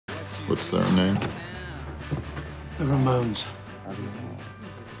What's their name? The Ramones.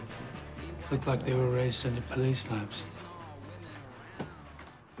 Looked like they were raised in the police labs.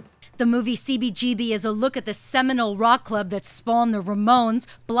 The movie Cbgb is a look at the seminal rock club that spawned the Ramones,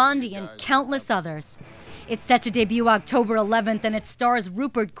 Blondie, and countless others. It's set to debut October 11th, and it stars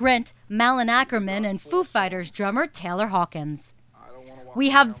Rupert Grint, Malin Akerman, and Foo Fighters drummer Taylor Hawkins.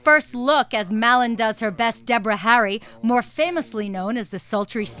 We have first look as Malin does her best Debbie Harry, more famously known as the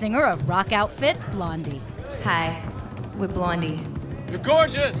sultry singer of rock outfit Blondie. Hi, we're Blondie. You're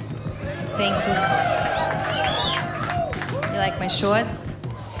gorgeous! Thank you. You like my shorts?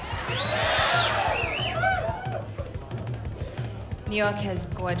 New York has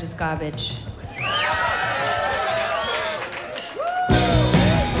gorgeous garbage.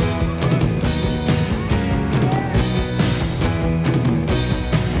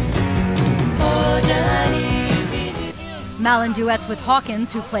 Malin duets with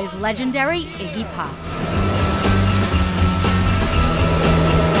Hawkins, who plays legendary Iggy Pop.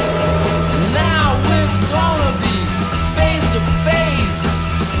 Now we're gonna be face to face,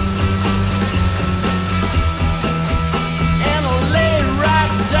 and I'll lay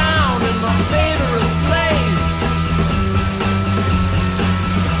right down in my favorite place.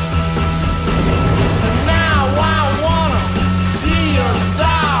 And now I wanna be your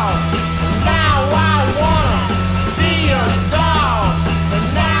doll. Now I wanna be your doll. And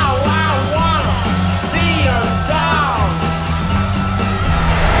now I wanna be your doll.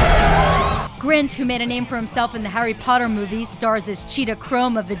 Grint, who made a name for himself in the Harry Potter movies, stars as Cheetah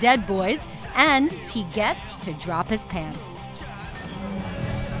of the Dead Boys, and he gets to drop his pants.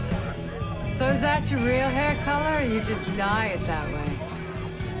 So is that your real hair color, or you just dye it that way?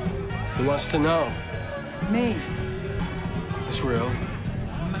 Who wants to know? Me. It's real.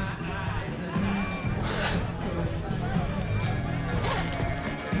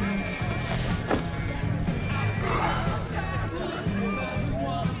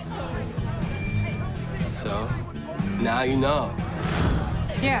 So, now you know.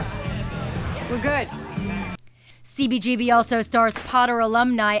 Yeah, we're good. Cbgb also stars Potter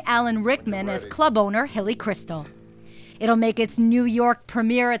alumni Alan Rickman as club owner Hilly Krystal. It'll make its New York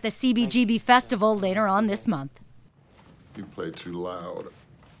premiere at the Cbgb Festival later on this month. You play too loud.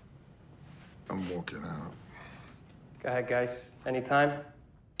 I'm walking out. Go ahead, guys. Anytime.